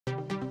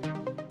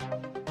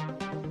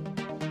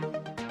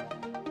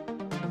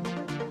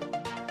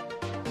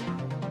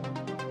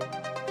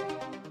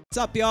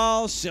What's up,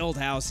 y'all?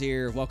 Schildhouse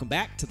here. Welcome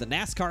back to the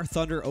NASCAR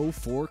Thunder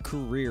 04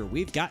 career.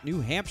 We've got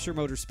New Hampshire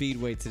Motor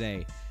Speedway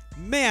today.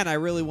 Man, I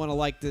really want to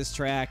like this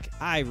track.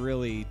 I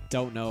really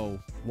don't know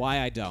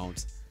why I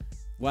don't.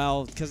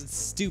 Well, because it's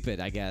stupid,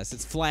 I guess.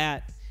 It's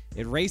flat.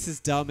 It races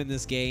dumb in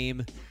this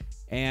game.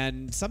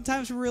 And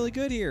sometimes we're really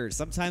good here.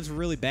 Sometimes we're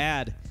really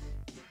bad.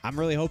 I'm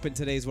really hoping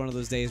today's one of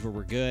those days where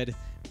we're good.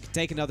 We can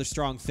take another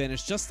strong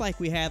finish, just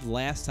like we had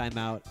last time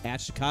out at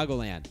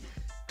Chicagoland.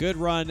 Good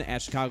run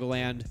at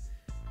Chicagoland.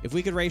 If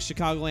we could race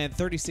Chicagoland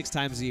 36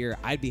 times a year,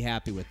 I'd be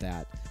happy with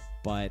that.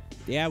 But,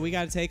 yeah, we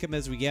got to take them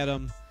as we get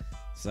them.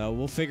 So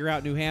we'll figure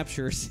out New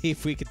Hampshire, see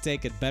if we could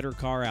take a better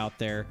car out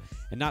there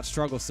and not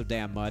struggle so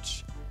damn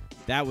much.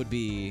 That would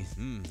be,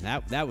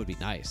 that would be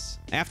nice.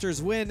 After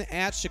his win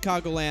at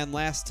Chicagoland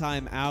last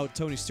time out,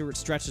 Tony Stewart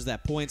stretches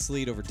that points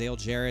lead over Dale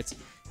Jarrett.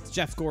 It's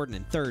Jeff Gordon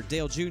in third,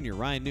 Dale Jr.,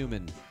 Ryan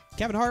Newman,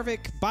 Kevin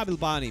Harvick, Bobby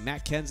Labonte,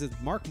 Matt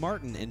Kenseth, Mark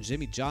Martin, and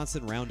Jimmy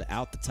Johnson round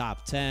out the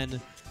top 10.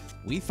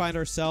 We find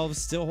ourselves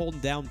still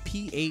holding down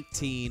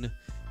P18,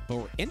 but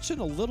we're inching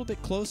a little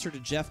bit closer to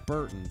Jeff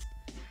Burton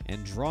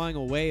and drawing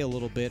away a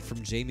little bit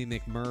from Jamie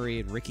McMurray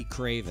and Ricky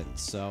Craven.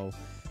 So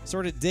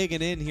sort of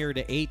digging in here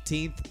to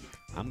 18th.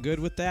 I'm good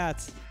with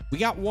that. We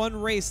got one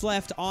race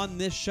left on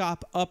this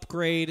shop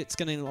upgrade. It's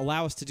going to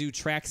allow us to do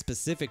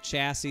track-specific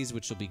chassis,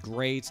 which will be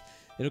great.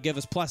 It'll give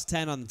us plus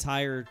 10 on the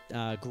tire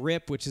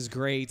grip, which is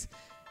great.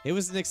 It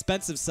was an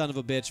expensive son of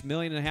a bitch, $1.5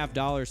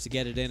 million to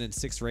get it in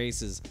 6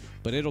 races,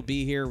 but it'll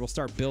be here. We'll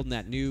start building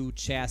that new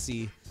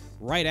chassis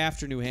right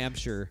after New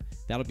Hampshire.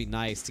 That'll be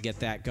nice to get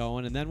that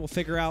going, and then we'll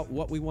figure out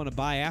what we want to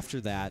buy after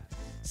that.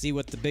 See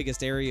what the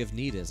biggest area of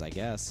need is, I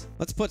guess.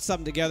 Let's put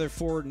something together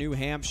for New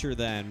Hampshire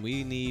then.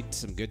 We need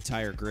some good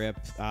tire grip.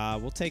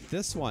 We'll take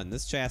this one.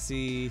 This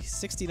chassis,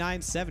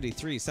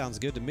 6973, sounds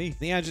good to me.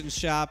 The engine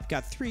shop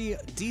got 3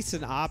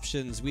 decent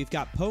options. We've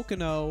got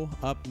Pocono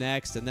up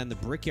next, and then the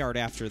Brickyard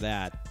after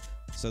that.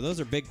 So those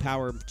are big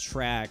power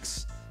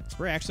tracks. So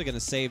we're actually going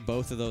to save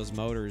both of those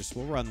motors.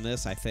 We'll run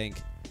this, I think,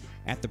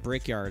 at the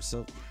Brickyard.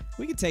 So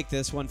we can take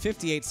this one,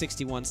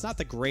 5861. It's not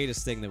the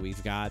greatest thing that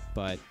we've got,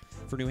 but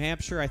for New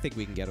Hampshire, I think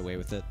we can get away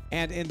with it.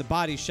 And in the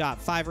body shop,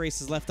 5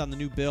 races left on the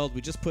new build.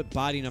 We just put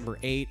body number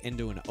 8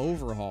 into an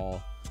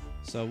overhaul.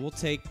 So we'll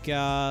take,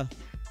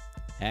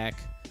 heck,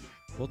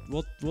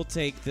 we'll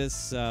take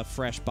this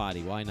fresh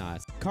body. Why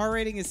not? Car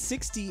rating is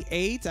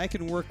 68. I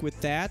can work with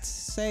that.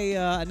 Say,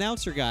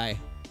 announcer guy,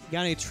 you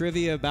got any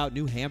trivia about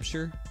New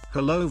Hampshire?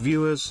 Hello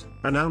viewers,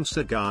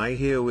 announcer guy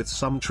here with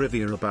some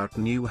trivia about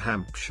New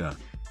Hampshire.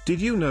 Did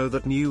you know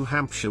that New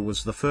Hampshire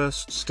was the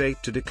first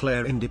state to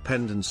declare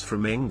independence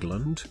from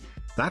England?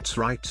 That's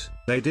right,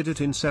 they did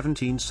it in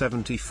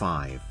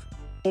 1775.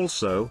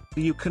 Also,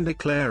 you can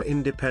declare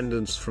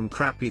independence from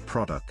crappy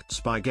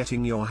products by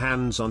getting your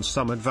hands on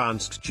some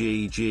advanced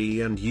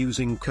GG and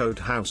using code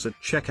HOUSE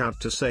at checkout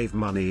to save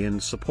money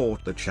and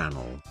support the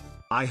channel.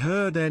 I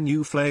heard their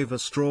new flavor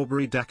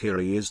strawberry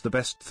daiquiri is the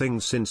best thing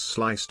since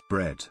sliced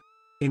bread.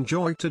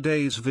 Enjoy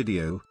today's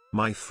video,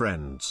 my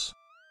friends.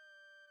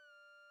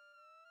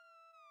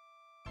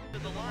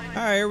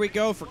 Alright, here we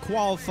go for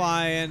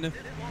qualifying.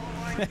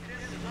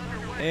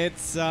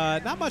 It's,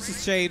 not much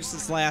has changed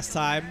since last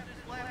time.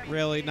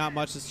 Really, not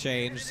much has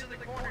changed.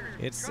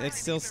 It's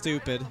still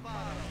stupid.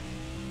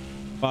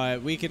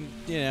 But we can,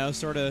 you know,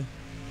 sort of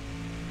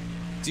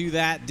do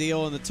that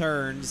deal in the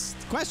turns.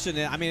 The question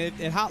is, I mean,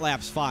 it hot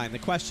laps fine. The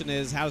question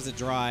is, how does it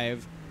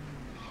drive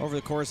over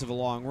the course of a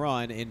long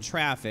run in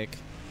traffic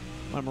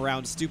when I'm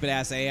around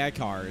stupid-ass AI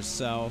cars?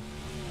 So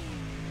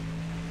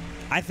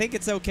I think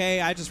it's okay.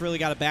 I just really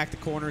got to back the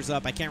corners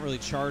up. I can't really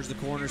charge the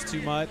corners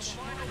too much.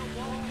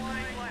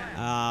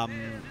 Oh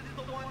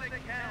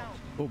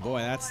boy,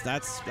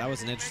 that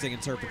was an interesting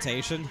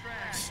interpretation.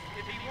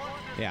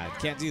 Yeah,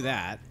 can't do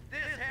that.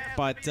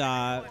 But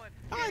I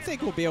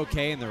think we'll be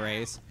okay in the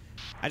race.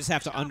 I just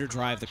have to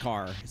underdrive the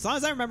car. As long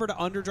as I remember to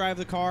underdrive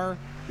the car,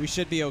 we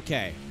should be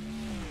okay.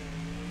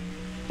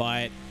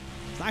 But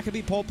it's not gonna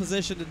be pole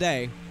position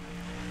today.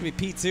 It's gonna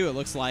be P2, it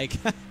looks like.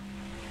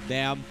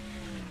 Damn.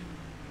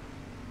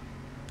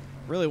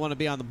 Really want to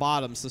be on the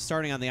bottom, so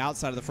starting on the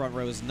outside of the front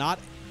row is not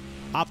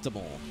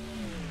optimal.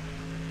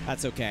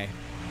 That's okay.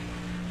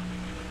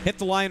 Hit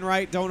the line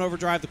right, don't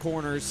overdrive the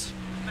corners.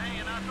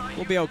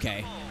 We'll be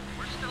okay.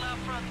 We're still out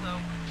front,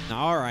 though.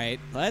 All right,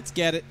 let's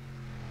get it.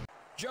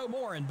 Joe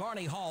Moore and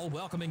Barney Hall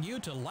welcoming you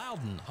to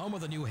Loudon, home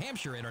of the New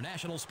Hampshire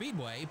International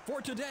Speedway,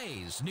 for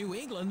today's New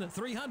England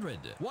 300.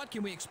 What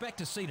can we expect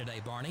to see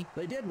today, Barney?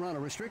 They did run a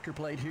restrictor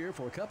plate here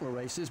for a couple of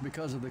races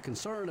because of the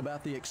concern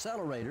about the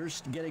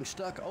accelerators getting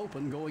stuck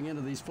open going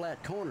into these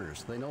flat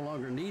corners. They no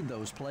longer need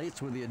those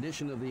plates with the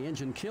addition of the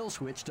engine kill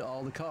switch to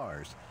all the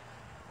cars.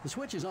 The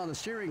switch is on the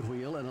steering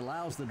wheel and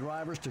allows the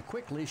drivers to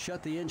quickly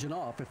shut the engine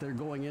off if they're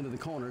going into the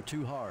corner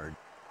too hard.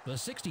 The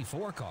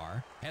 64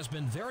 car has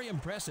been very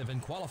impressive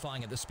in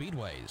qualifying at the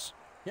speedways.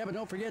 Yeah, but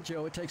don't forget,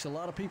 Joe, it takes a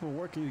lot of people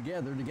working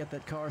together to get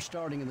that car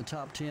starting in the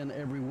top 10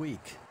 every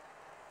week.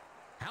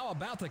 How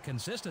about the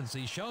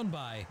consistency shown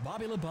by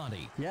Bobby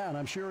Labonte? Yeah, and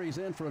I'm sure he's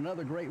in for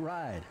another great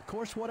ride. Of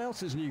course, what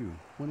else is new?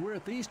 When we're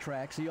at these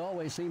tracks, he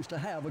always seems to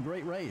have a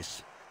great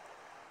race.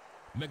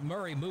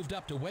 McMurray moved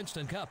up to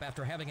Winston Cup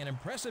after having an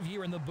impressive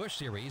year in the Busch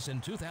Series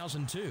in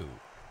 2002.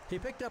 He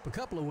picked up a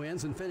couple of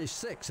wins and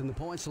finished 6th in the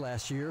points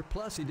last year,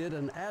 plus he did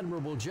an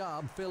admirable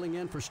job filling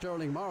in for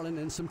Sterling Marlin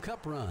in some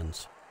Cup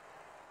runs.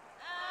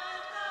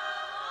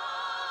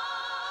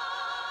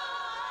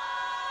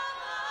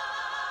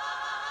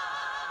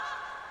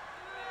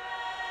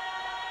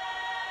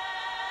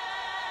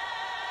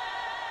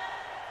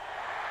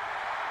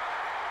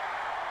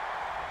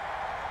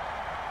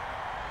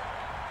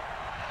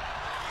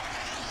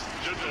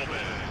 Gentlemen,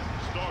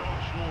 start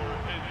your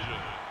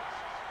engine.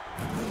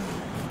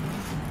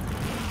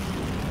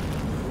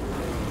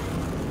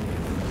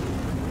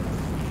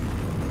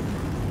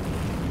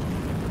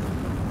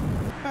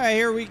 All right,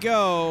 here we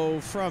go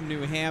from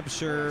New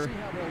Hampshire. See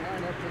how they'll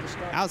line up for the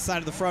start. Outside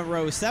of the front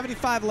row,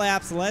 75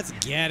 laps. Let's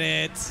get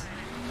it.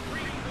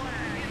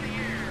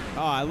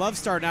 Oh, I love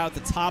starting out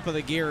at the top of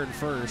the gear in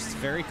first.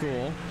 Very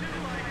cool.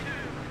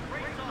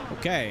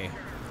 Okay.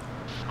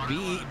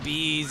 Be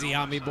easy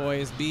on me,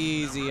 boys. Be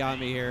easy on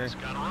me here.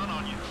 Got a run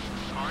on you.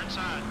 Car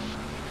inside.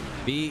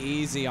 Be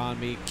easy on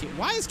me.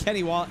 Why is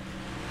Kenny Wallace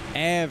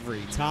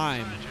every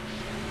time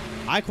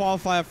I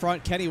qualify up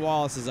front? Kenny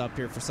Wallace is up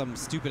here for some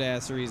stupid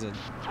ass reason.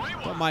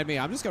 Don't mind me.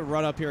 I'm just gonna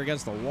run up here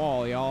against the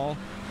wall, y'all.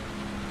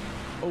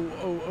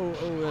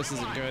 Oh! This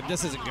isn't good.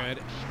 This isn't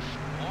good.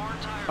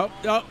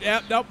 Oh,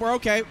 yeah, nope. We're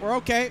okay. We're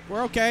okay.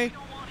 We're okay.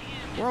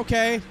 We're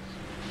okay.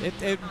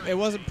 It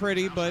wasn't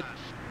pretty, but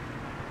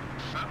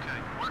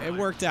it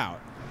worked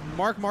out.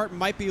 Mark Martin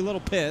might be a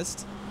little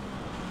pissed,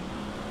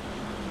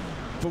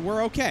 but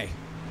we're okay.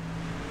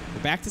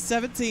 We're back to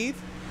 17th.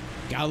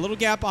 Got a little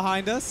gap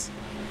behind us.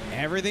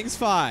 Everything's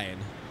fine.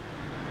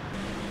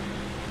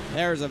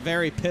 There's a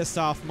very pissed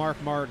off Mark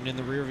Martin in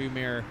the rearview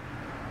mirror.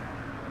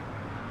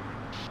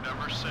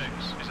 Number 6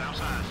 is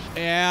outside.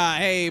 Yeah,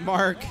 hey,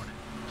 Mark.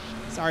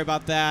 Sorry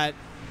about that.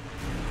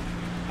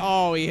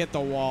 Oh, he hit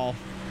the wall.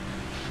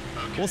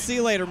 Okay. We'll see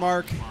you later,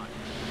 Mark.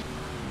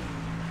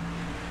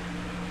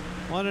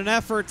 Well, in an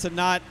effort to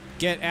not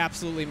get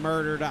absolutely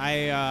murdered, I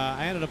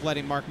ended up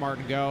letting Mark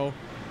Martin go.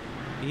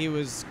 He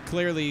was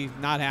clearly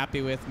not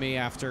happy with me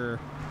after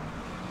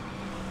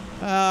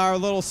our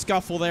little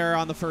scuffle there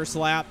on the first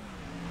lap,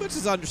 which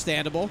is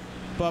understandable.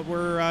 But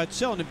we're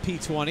chilling in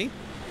P20.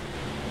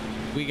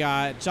 We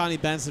got Johnny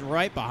Benson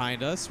right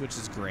behind us, which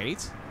is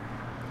great.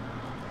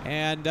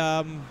 And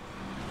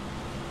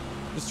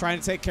just trying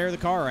to take care of the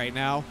car right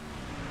now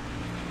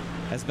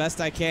as best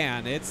I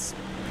can. It's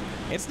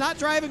not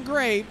driving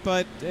great,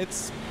 but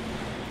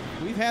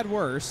we've had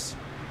worse.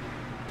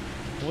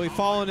 We've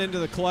fallen into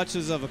the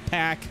clutches of a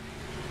pack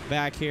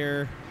back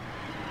here.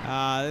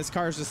 This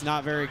car's just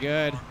not very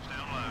good.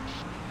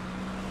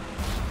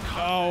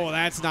 Oh,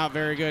 that's not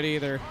very good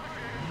either.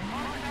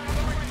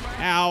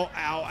 Ow,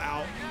 ow,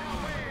 ow.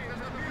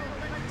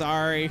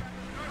 Sorry.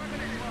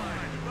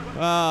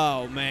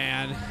 Oh,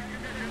 man.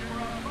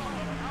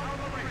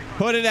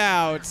 Put it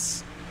out.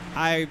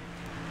 I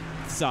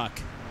suck.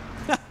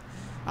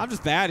 I'm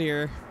just bad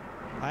here.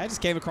 I just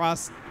came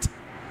across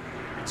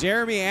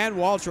Jeremy and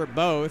Waltrip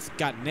both.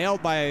 Got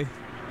nailed by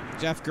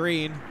Jeff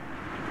Green.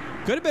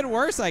 Could have been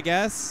worse, I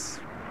guess.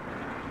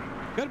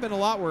 Could have been a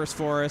lot worse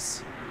for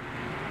us.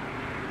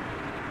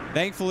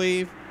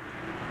 Thankfully,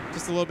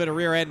 just a little bit of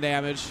rear end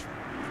damage.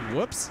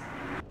 Whoops.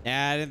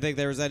 Yeah, I didn't think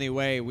there was any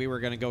way we were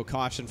going to go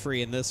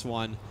caution-free in this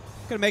one.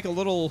 Going to make a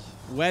little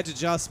wedge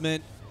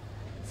adjustment.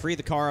 Free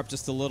the car up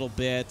just a little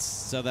bit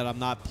so that I'm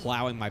not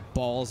plowing my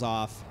balls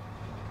off.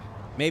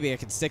 Maybe I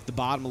can stick the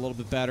bottom a little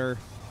bit better.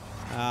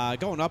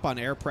 Going up on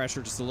air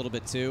pressure just a little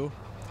bit too.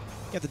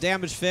 Get the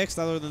damage fixed.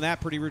 Other than that,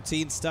 pretty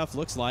routine stuff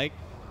looks like.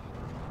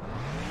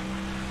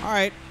 All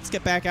right, let's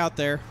get back out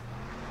there.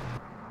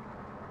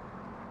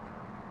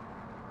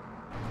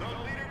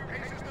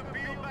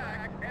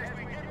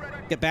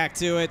 Get back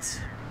to it.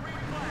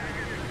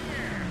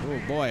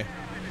 Oh, boy.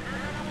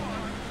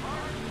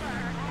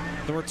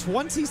 So we're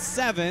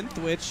 27th,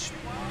 which,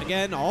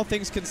 again, all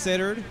things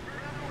considered,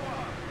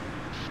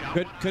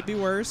 could be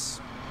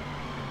worse.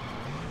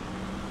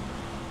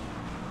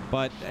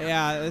 But,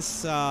 yeah,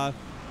 this, I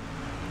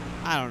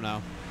don't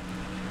know.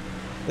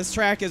 This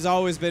track has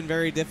always been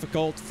very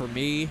difficult for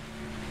me,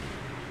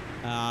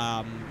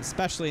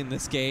 especially in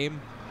this game.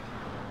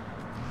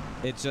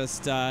 It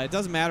just, it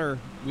doesn't matter.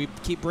 We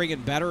keep bringing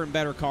better and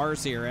better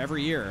cars here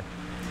every year.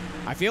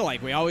 I feel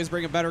like we always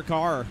bring a better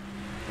car,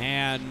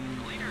 and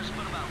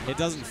it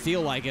doesn't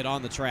feel like it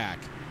on the track.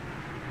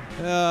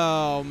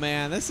 Oh,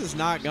 man, this is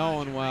not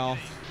going well.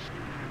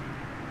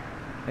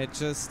 It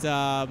just, You're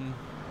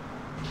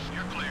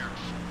clear.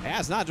 yeah,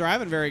 it's not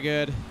driving very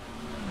good.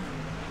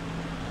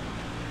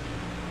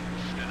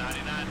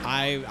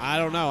 I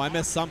don't know. I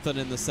missed something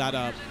in the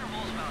setup.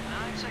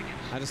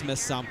 I just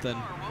missed something.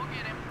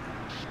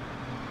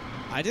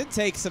 I did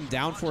take some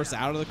downforce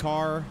out of the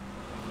car.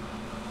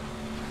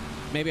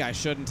 Maybe I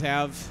shouldn't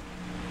have.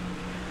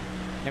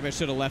 Maybe I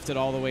should have left it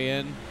all the way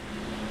in.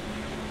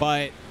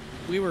 But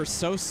we were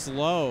so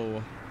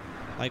slow.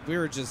 Like, we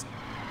were just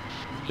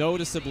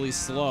noticeably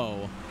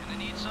slow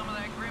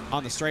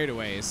on the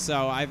straightaways.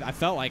 So I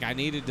felt like I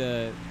needed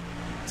to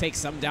take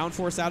some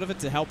downforce out of it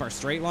to help our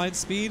straight line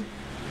speed.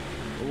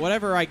 But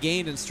whatever I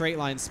gained in straight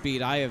line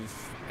speed, I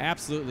have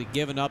absolutely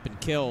given up and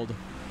killed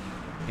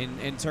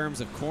in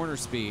terms of corner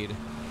speed.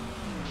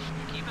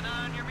 Keep an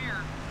eye on your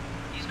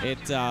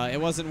mirror. It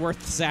wasn't worth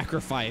the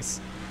sacrifice.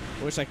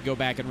 I wish I could go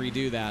back and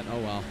redo that. Oh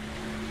well.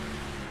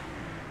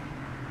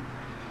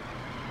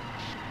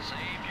 Save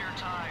your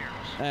tires.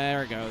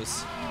 There it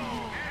goes.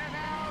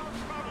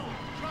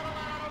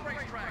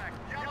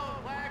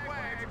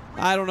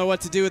 I don't know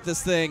what to do with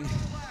this thing.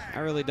 I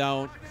really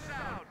don't.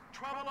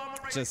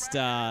 Just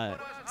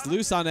it's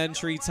loose on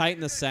entry, tight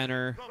in the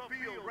center.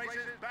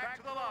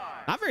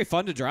 Not very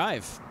fun to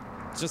drive.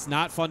 It's just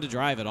not fun to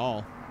drive at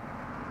all.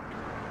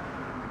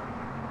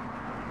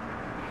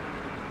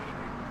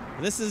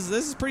 This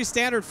is pretty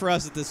standard for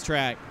us at this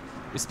track.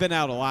 We spin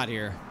out a lot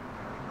here.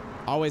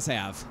 Always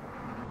have.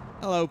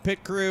 Hello,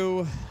 pit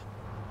crew.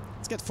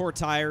 Let's get 4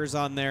 tires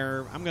on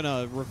there. I'm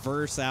gonna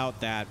reverse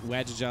out that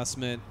wedge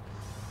adjustment.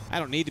 I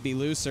don't need to be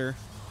looser.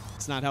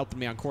 It's not helping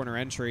me on corner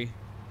entry.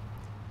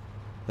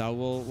 So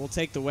we'll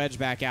take the wedge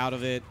back out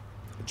of it.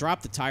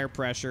 Drop the tire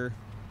pressure.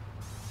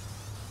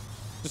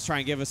 Just try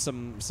and give us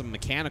some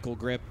mechanical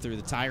grip through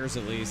the tires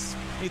at least.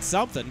 Need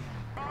something.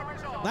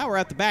 Now we're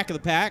at the back of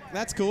the pack.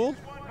 That's cool.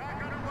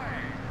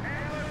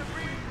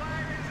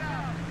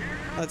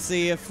 Let's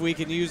see if we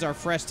can use our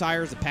fresh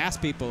tires to pass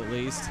people at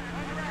least.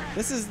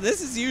 This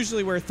is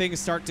usually where things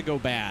start to go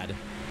bad.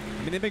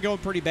 I mean, they've been going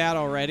pretty bad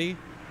already.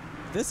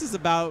 This is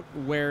about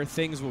where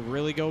things will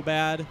really go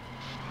bad.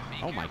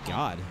 Oh my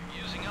God.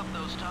 Using up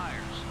those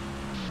tires.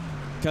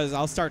 Because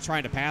I'll start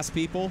trying to pass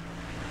people,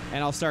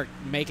 and I'll start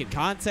making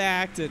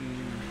contact and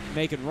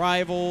making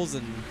rivals,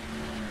 and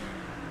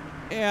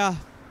yeah,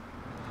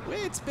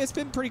 it's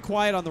been pretty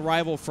quiet on the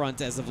rival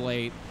front as of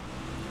late.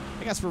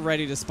 I guess we're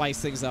ready to spice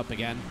things up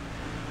again.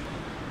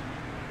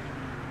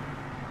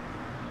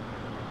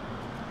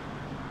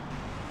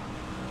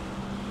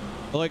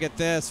 Look at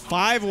this,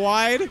 5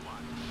 wide.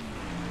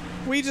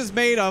 We just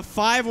made a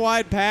 5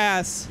 wide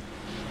pass.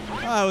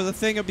 Oh, it was a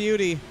thing of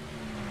beauty.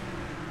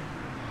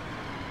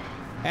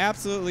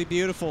 Absolutely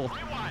beautiful.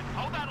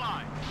 Hold that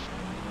line.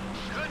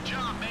 Good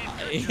job,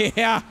 man.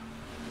 Yeah,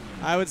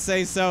 I would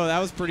say so. That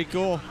was pretty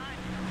cool.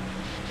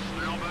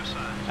 Clear on both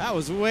sides. That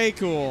was way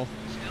cool.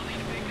 Still need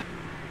to pick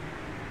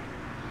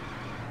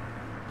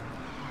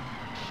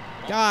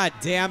up. God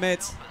damn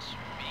it.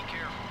 Be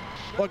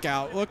careful. Look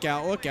out, look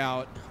out, look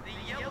out. The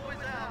yellow is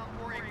out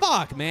for a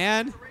Fuck,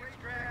 man.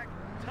 racetrack.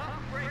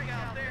 Tough break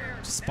out there.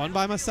 Just spun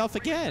by myself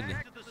again.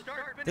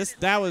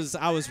 I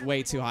was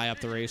way too high up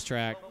the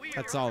racetrack.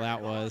 That's all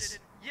that was.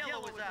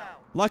 Yellow is out.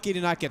 Lucky to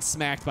not get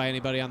smacked by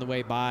anybody on the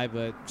way by,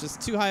 but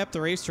just too high up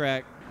the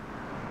racetrack.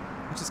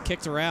 I just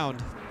kicked around.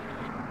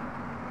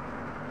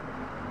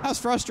 That was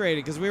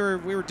frustrating because we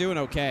were doing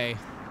okay.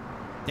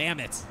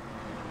 Damn it.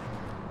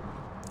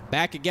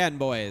 Back again,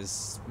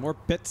 boys. More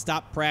pit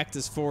stop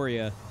practice for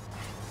you.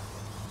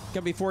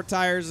 Gonna be 4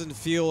 tires and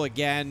fuel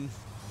again.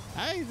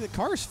 The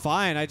car's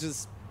fine. I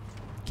just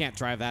can't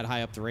drive that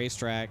high up the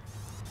racetrack.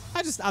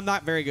 I'm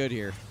not very good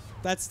here.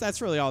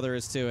 That's really all there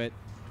is to it.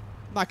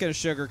 I'm not gonna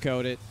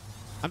sugarcoat it.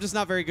 I'm just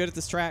not very good at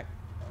this track.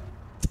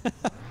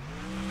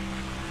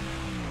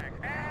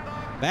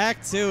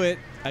 Back to it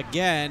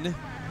again.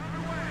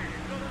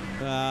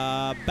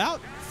 About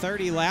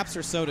 30 laps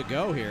or so to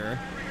go here.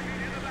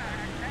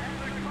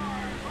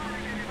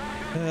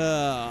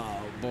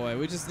 Oh boy,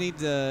 we just need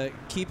to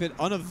keep it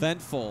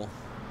uneventful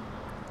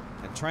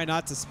and try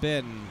not to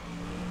spin.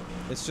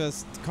 It's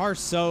just, the car's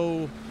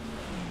so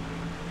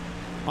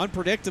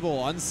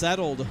unpredictable,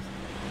 unsettled.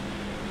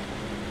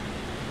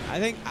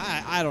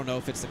 I don't know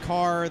if it's the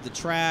car, the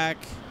track.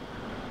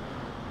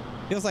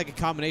 Feels like a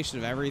combination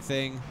of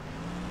everything.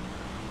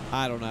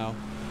 I don't know.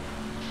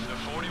 The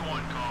 41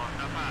 car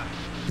up high.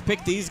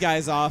 Pick these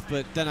guys off,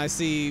 but then I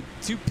see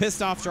 2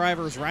 pissed off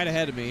drivers right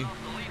ahead of me. Off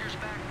the leader's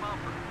back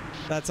bumper.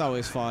 That's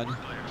always fun. Clear.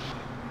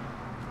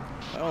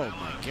 Oh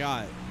my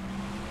God.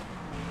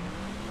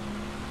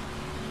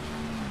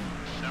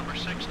 Number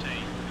 16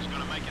 is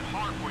going to make it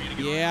hard for you to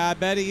get Yeah, I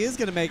bet he is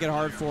going to make it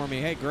hard for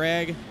me. Hey,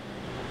 Greg.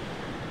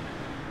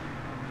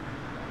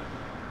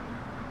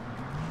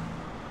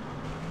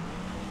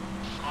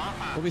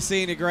 We'll be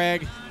seeing you,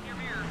 Greg. on your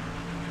mirror.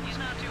 He's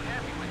not too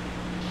happy with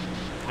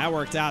you. That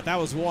worked out. That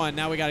was 1.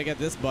 Now we got to get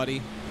this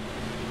buddy.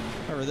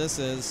 Whoever this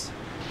is.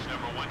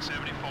 Number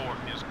 174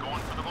 is going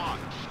for the block.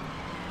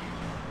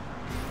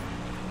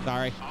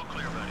 Sorry. All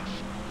clear, buddy.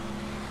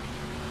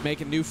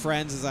 Making new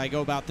friends as I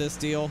go about this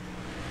deal.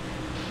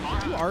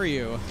 Who are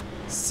you?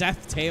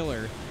 Seth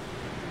Taylor.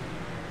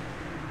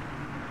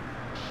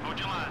 Hold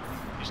your line.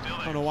 He's still I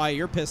there. don't know why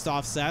you're pissed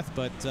off, Seth,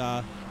 but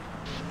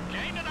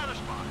Gained another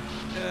spot.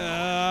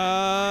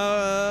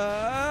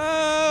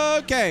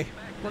 okay.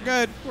 We're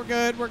good. We're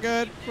good. We're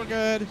good. We're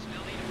good.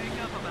 Still need to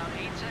pick up about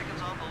 8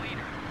 seconds off the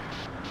leader.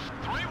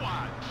 3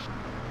 wide.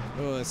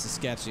 Oh, this is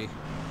sketchy.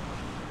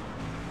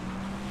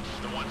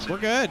 The 174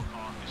 We're good.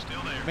 car is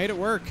still there. Made it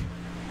work.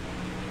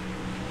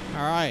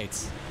 All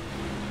right.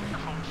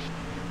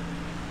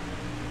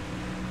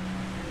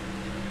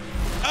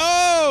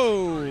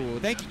 Oh,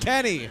 thank you,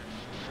 Kenny. You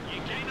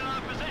gained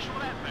another position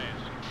with that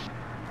pass.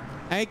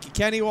 Thank you,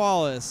 Kenny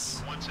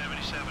Wallace.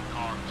 177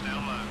 car is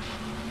down low.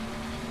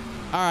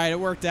 All right, it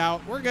worked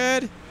out. We're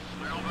good.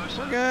 Clear on both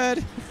We're sides.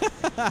 good.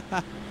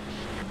 Forget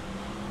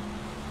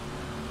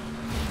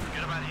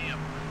about him.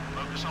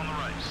 Focus on the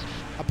race.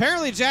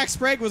 Apparently, Jack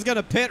Sprague was going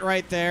to pit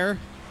right there.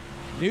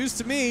 News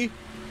to me.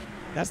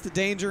 That's the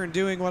danger in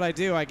doing what I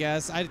do, I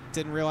guess. I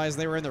didn't realize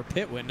they were in their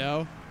pit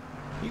window.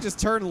 He just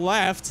turned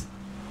left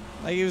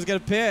like he was going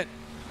to pit.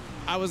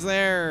 I was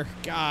there.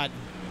 God.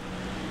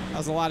 That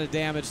was a lot of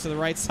damage to the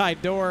right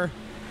side door.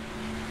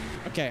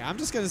 Okay, I'm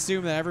just going to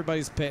assume that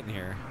everybody's pitting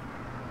here.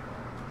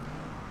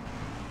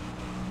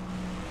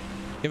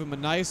 Give him a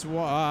nice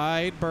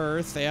wide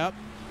berth. Yep.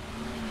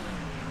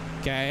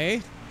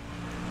 Okay.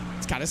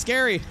 It's kind of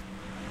scary.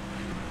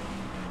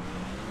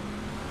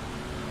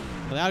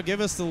 Well, that'll give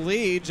us the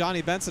lead.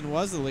 Johnny Benson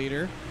was the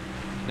leader.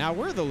 Now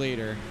we're the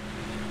leader.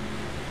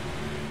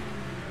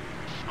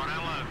 Start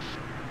down low.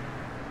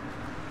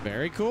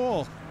 Very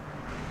cool.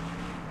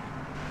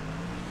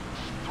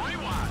 3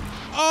 wide.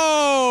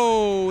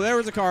 Oh, there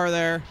was a car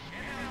there.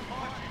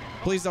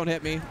 Please don't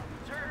hit me.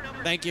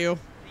 Thank you.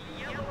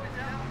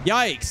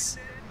 Yikes.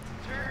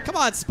 Come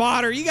on,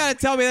 spotter. You got to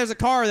tell me there's a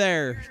car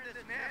there.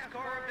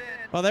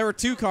 Well, there were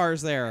 2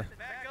 cars there.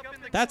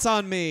 That's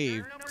on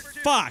me.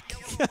 Fuck.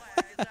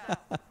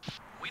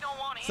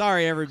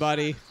 Sorry,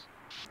 everybody.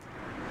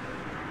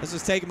 This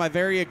was taking my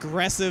very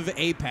aggressive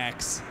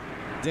apex.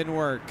 Didn't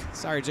work.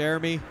 Sorry,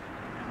 Jeremy.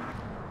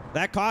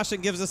 That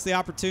caution gives us the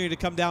opportunity to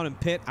come down and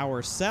pit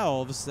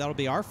ourselves. That'll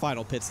be our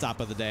final pit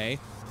stop of the day.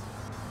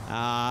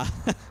 I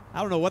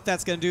don't know what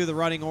that's going to do to the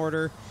running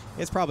order.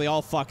 It's probably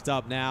all fucked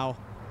up now.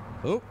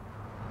 Oop.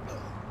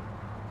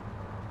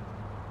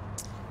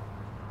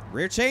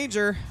 Rear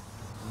changer.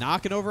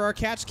 Knocking over our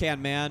catch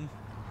can, man.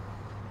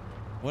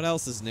 What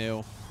else is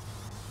new?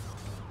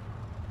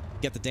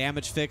 Get the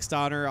damage fixed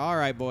on her. All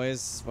right,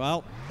 boys.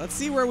 Well, let's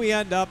see where we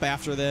end up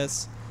after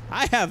this.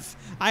 I have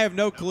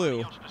no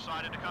clue. Nobody else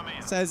decided to come in.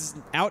 It says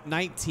out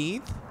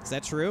 19th. Is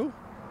that true?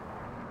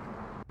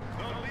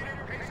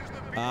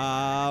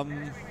 Yeah,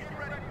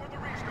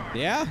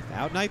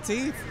 out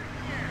 19th.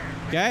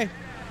 Okay.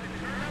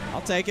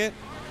 I'll take it.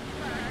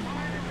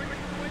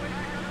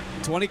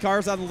 20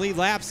 cars on the lead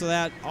lap, so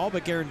that all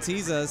but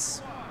guarantees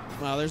us.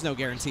 Well, there's no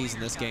guarantees in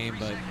this game,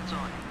 but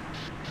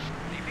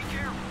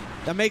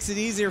that makes it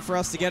easier for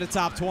us to get a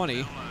top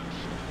 20. The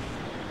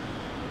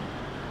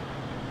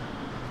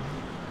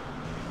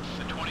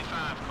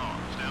 25 car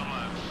is down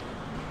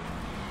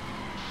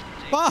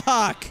low.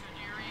 Fuck!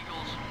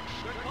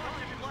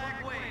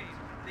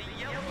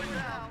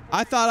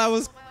 I thought I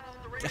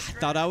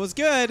was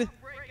good.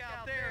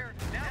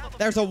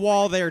 There's a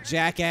wall there,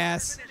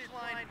 jackass.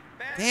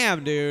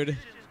 Damn, dude.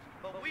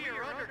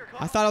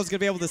 I thought I was gonna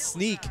be able to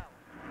sneak,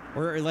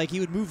 or like he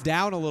would move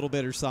down a little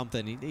bit or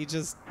something.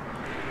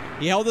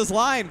 He held his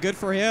line. Good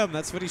for him.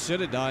 That's what he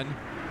should have done.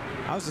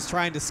 I was just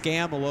trying to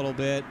scam a little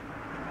bit.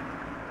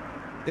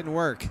 Didn't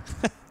work.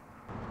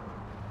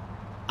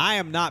 I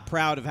am not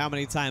proud of how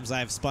many times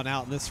I've spun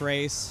out in this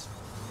race.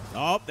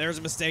 Oh, there's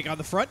a mistake on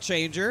the front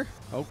changer.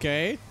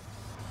 Okay.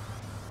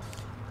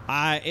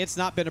 It's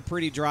not been a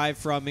pretty drive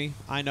from me.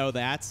 I know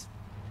that.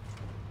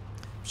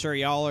 I'm sure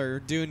y'all are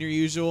doing your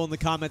usual in the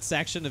comment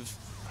section of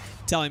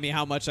telling me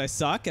how much I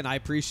suck, and I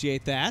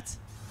appreciate that.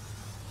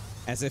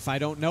 As if I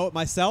don't know it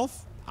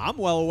myself. I'm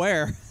well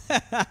aware.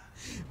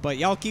 But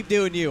y'all keep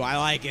doing you. I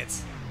like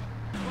it.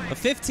 The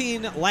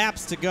 15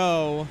 laps to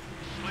go.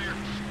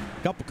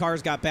 A couple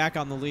cars got back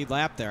on the lead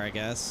lap there, I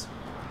guess.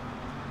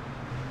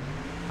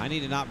 I need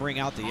to not bring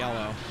out the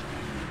yellow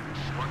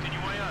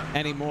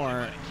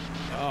anymore.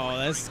 Oh,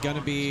 this is going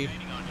to be...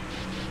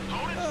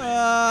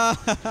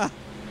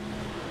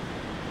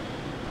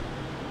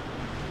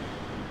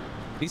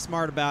 Be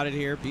smart about it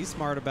here. Be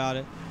smart about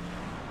it.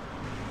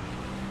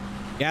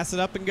 Gas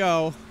it up and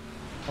go.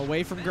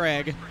 Away from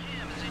Greg.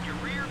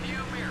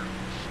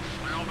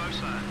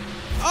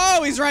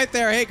 Oh, he's right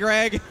there. Hey,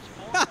 Greg.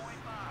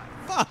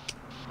 Fuck.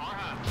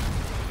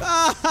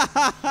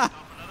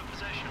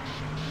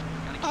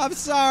 I'm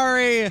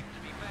sorry.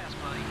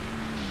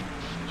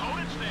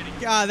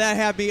 God, that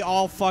had me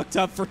all fucked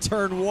up for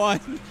turn 1.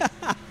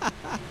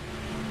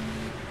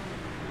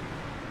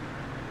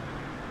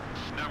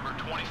 Number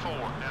 24,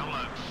 down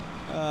low.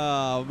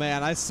 Oh,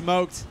 man, I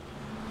smoked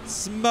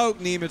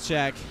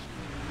Nemechek.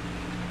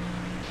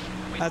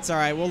 That's all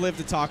right. We'll live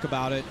to talk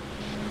about it.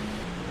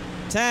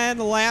 10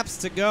 laps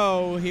to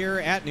go here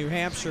at New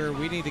Hampshire.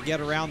 We need to get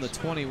around the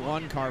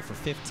 21 car for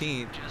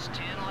 15th. Just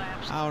 10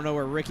 laps. I don't know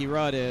where Ricky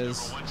Rudd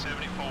is. Number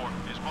 174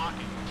 is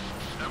blocking.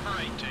 Number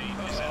 18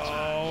 is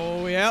inside.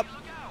 Oh, yep.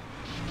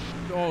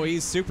 Oh,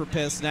 he's super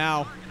pissed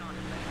now.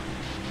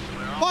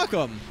 Fuck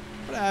him.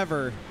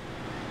 Whatever.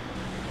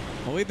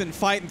 Well, we've been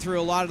fighting through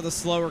a lot of the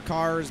slower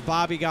cars.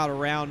 Bobby got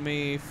around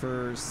me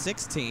for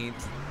 16th.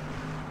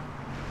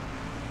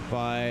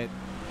 But...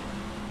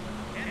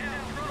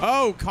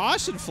 oh,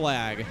 caution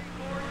flag.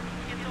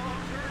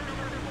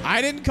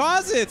 I didn't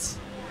cause it.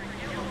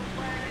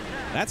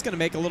 That's going to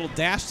make a little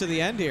dash to the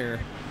end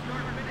here.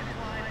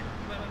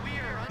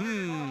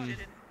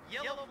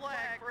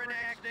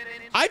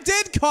 I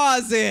did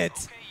cause it.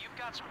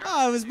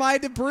 Oh, it was my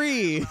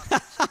debris.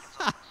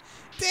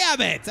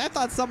 Damn it. I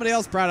thought somebody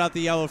else brought out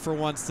the yellow for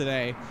once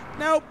today.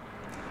 Nope.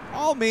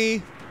 All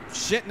me.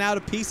 Shitting out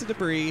a piece of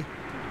debris.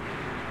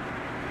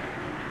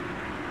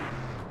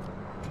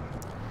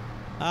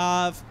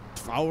 Oh,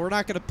 we're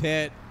not going to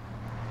pit.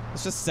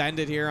 Let's just send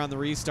it here on the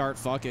restart.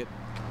 Fuck it.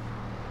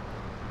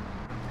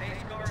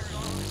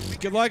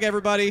 Good luck,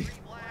 everybody.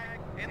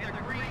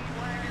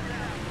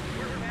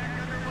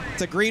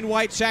 It's a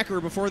green-white checker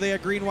before they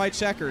had green-white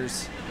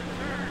checkers.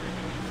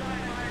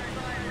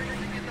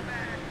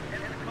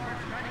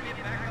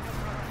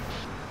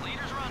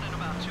 Leader's running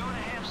about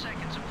 2.5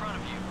 seconds in front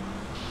of you.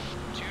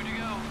 2 to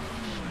go.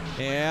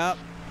 Yep.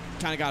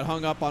 Kind of got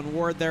hung up on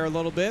Ward there a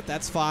little bit.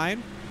 That's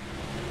fine.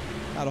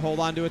 Got to hold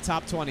on to a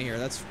top 20 here.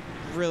 That's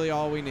really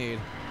all we need.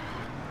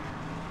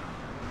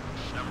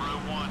 Number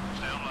 01,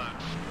 down low.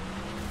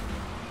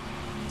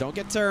 Don't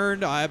get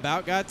turned. I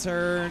about got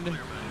turned.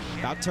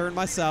 About turned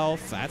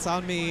myself. That's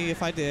on me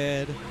if I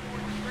did.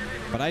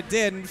 But I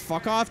didn't.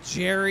 Fuck off,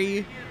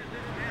 Jerry.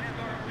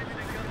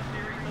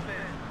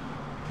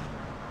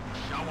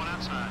 Got one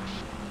outside.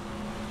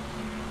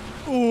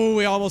 Ooh,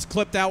 we almost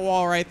clipped that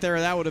wall right there.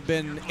 That would have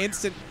been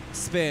instant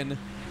spin.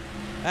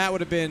 That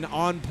would have been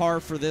on par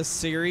for this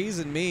series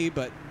and me,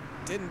 but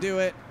didn't do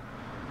it.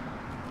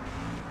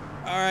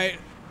 All right.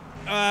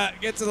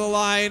 Get to the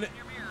line.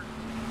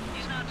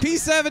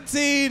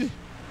 P17.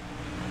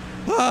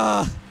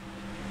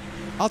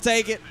 I'll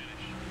take it.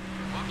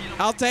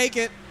 I'll take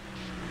it.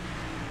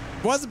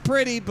 Wasn't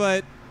pretty,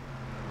 but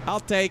I'll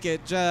take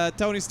it.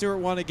 Tony Stewart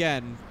won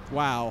again.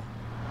 Wow.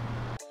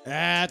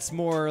 That's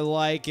more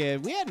like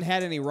it. We hadn't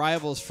had any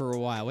rivals for a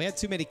while. We had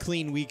too many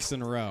clean weeks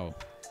in a row.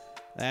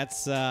 That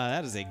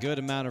is a good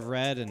amount of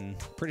red, and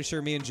pretty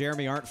sure me and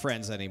Jeremy aren't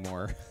friends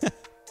anymore.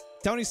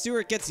 Tony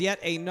Stewart gets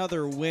yet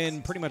another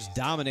win. Pretty much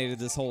dominated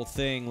this whole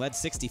thing. Led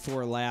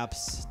 64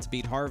 laps to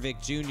beat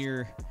Harvick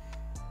Jr.,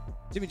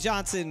 Jimmy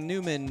Johnson,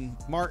 Newman,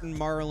 Martin,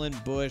 Marlin,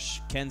 Busch,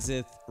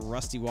 Kenseth,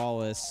 Rusty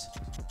Wallace.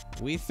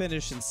 We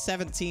finished in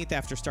 17th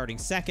after starting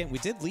second. We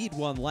did lead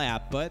one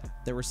lap, but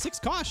there were 6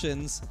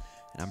 cautions,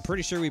 and I'm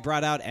pretty sure we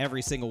brought out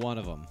every single one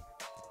of them.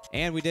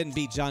 And we didn't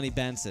beat Johnny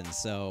Benson,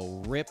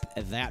 so rip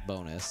that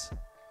bonus.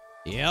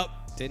 Yep,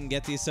 didn't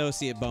get the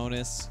associate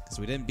bonus because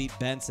we didn't beat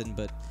Benson,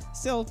 but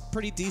still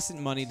pretty decent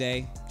money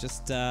day.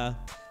 Just not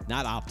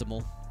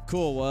optimal.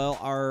 Cool, well,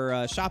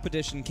 our shop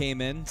edition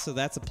came in, so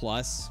that's a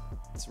plus.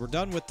 So we're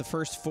done with the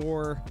first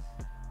 4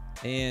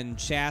 in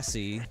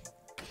chassis.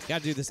 Got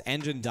to do this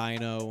engine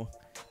dyno,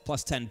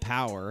 plus 10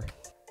 power.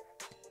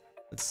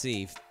 Let's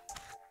see.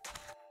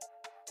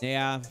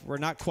 Yeah, we're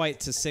not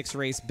quite to 6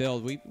 race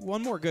build.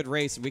 One more good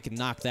race and we can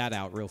knock that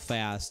out real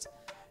fast.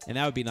 And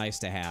that would be nice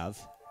to have.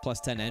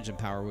 Plus 10 engine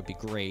power would be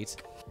great.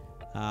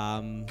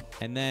 And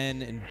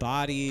then in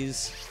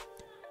bodies,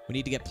 we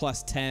need to get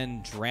plus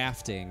 10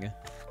 drafting.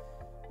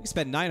 We can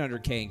spend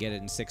 900K and get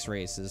it in 6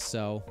 races.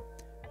 So,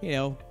 you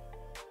know,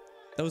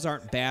 those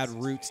aren't bad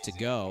routes to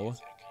go.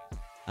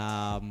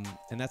 And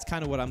that's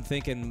kind of what I'm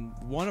thinking.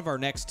 One of our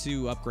next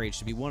 2 upgrades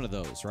should be one of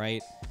those,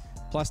 right?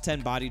 Plus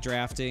 10 body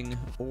drafting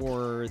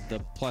or the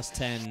plus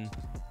 10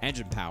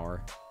 engine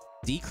power.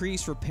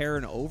 Decrease repair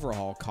and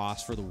overhaul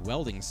costs for the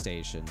welding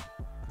station.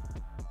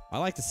 I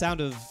like the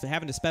sound of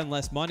having to spend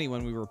less money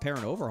when we repair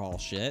and overhaul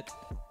shit.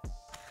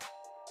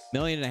 $1.5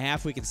 million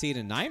we can see it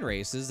in 9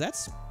 races.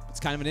 That's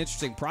kind of an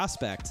interesting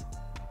prospect.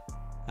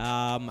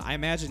 I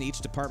imagine each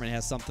department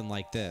has something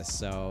like this.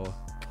 So,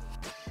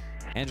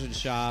 engine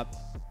shop.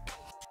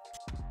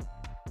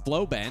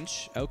 Flow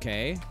bench.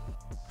 Okay.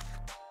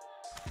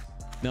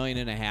 $1.5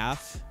 million.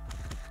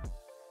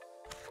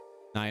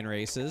 9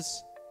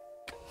 races.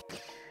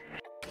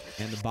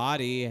 And the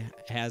body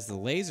has the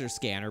laser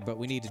scanner, but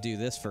we need to do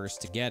this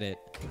first to get it.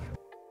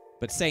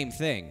 But same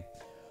thing.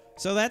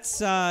 So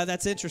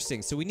that's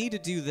interesting. So we need to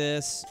do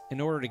this in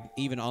order to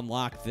even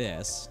unlock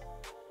this.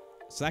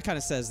 So that kind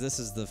of says this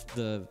is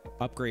the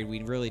upgrade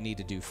we really need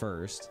to do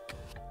first.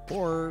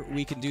 Or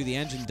we can do the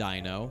engine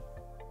dyno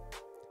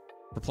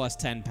for plus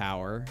 10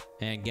 power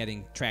and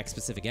getting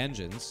track-specific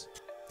engines.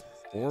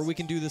 Or we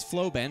can do this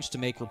flow bench to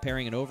make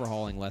repairing and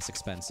overhauling less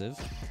expensive.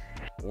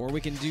 Or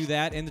we can do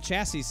that in the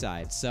chassis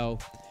side. So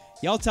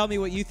y'all tell me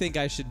what you think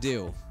I should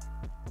do.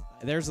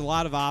 There's a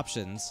lot of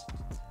options.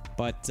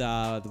 But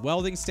the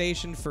welding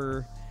station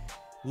for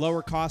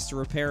lower cost to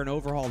repair and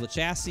overhaul the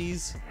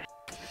chassis.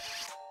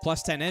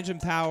 Plus 10 engine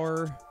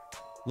power.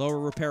 Lower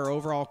repair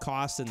overhaul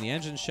costs in the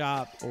engine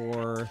shop.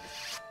 Or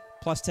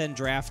plus 10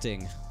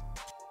 drafting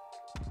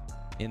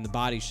in the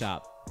body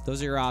shop.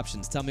 Those are your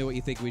options. Tell me what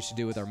you think we should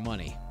do with our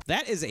money.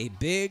 That is a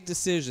big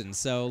decision,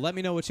 so let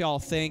me know what y'all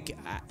think.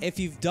 If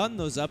you've done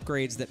those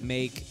upgrades that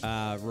make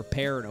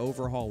repair and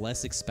overhaul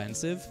less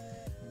expensive,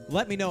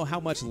 let me know how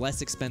much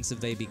less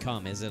expensive they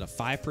become. Is it a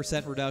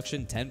 5%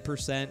 reduction,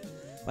 10%?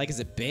 Like, is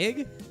it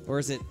big or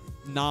is it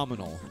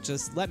nominal?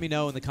 Just let me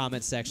know in the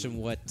comments section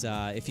what,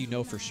 if you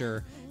know for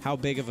sure, how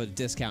big of a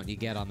discount you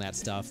get on that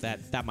stuff.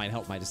 That might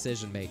help my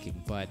decision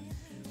making. But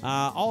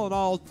all in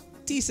all,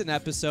 decent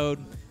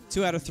episode.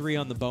 2 out of 3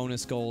 on the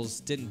bonus goals.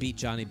 Didn't beat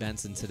Johnny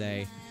Benson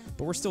today,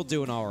 but we're still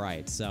doing all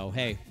right. So,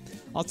 hey,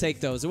 I'll take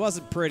those. It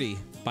wasn't pretty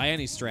by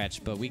any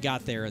stretch, but we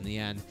got there in the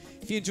end.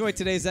 If you enjoyed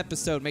today's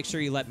episode, make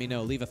sure you let me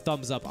know. Leave a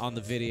thumbs up on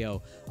the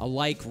video. A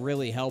like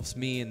really helps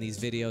me and these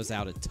videos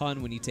out a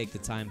ton when you take the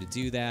time to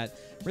do that.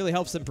 Really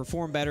helps them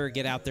perform better,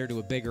 get out there to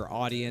a bigger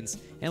audience,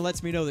 and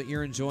lets me know that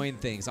you're enjoying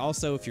things.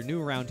 Also, if you're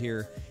new around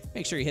here,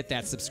 make sure you hit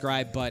that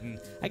subscribe button.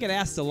 I get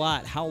asked a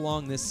lot how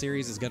long this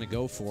series is going to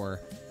go for.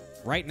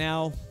 Right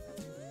now,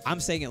 I'm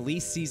saying at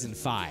least Season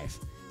 5.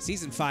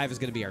 Season 5 is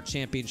going to be our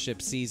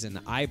championship season,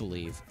 I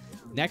believe.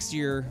 Next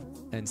year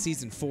and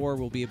Season 4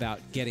 will be about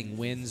getting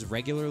wins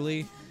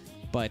regularly,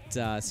 but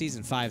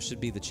Season 5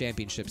 should be the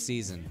championship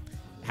season.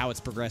 How it's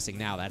progressing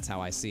now, that's how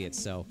I see it.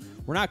 So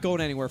we're not going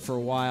anywhere for a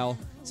while,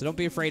 so don't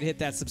be afraid to hit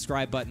that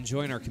subscribe button.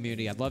 Join our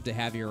community. I'd love to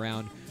have you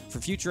around for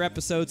future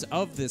episodes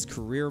of this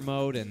career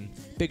mode. And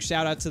big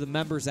shout out to the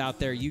members out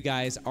there. You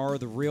guys are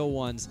the real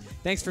ones.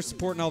 Thanks for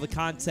supporting all the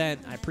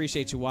content. I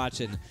appreciate you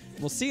watching.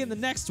 We'll see you in the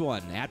next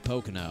one at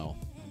Pocono.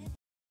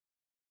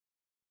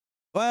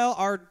 Well,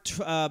 our